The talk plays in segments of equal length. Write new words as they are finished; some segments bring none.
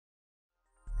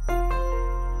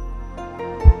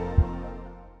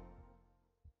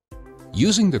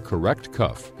Using the correct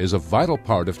cuff is a vital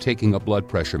part of taking a blood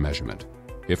pressure measurement.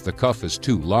 If the cuff is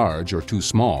too large or too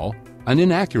small, an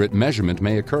inaccurate measurement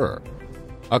may occur.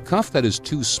 A cuff that is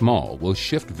too small will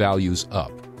shift values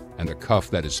up, and a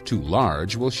cuff that is too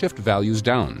large will shift values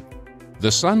down. The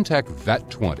SunTech Vet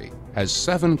 20 has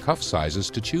 7 cuff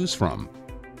sizes to choose from.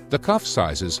 The cuff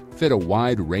sizes fit a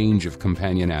wide range of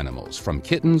companion animals, from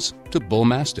kittens to bull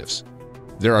mastiffs.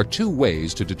 There are 2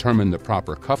 ways to determine the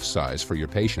proper cuff size for your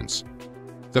patients.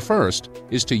 The first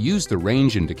is to use the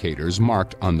range indicators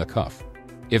marked on the cuff.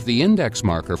 If the index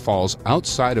marker falls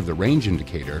outside of the range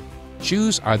indicator,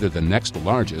 choose either the next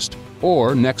largest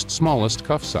or next smallest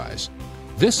cuff size.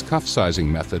 This cuff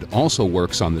sizing method also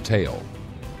works on the tail.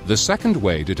 The second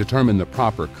way to determine the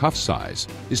proper cuff size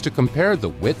is to compare the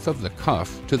width of the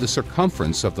cuff to the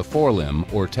circumference of the forelimb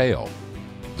or tail.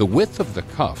 The width of the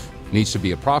cuff needs to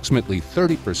be approximately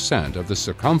 30% of the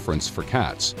circumference for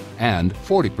cats and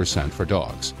 40% for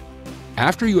dogs.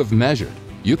 After you have measured,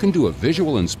 you can do a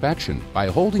visual inspection by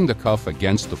holding the cuff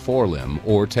against the forelimb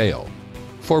or tail.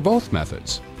 For both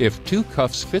methods, if 2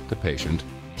 cuffs fit the patient,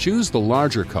 choose the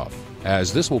larger cuff,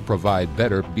 as this will provide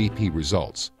better BP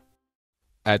results.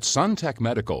 At SunTech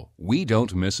Medical, we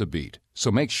don't miss a beat, so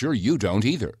make sure you don't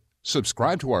either.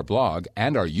 Subscribe to our blog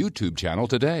and our YouTube channel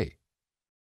today.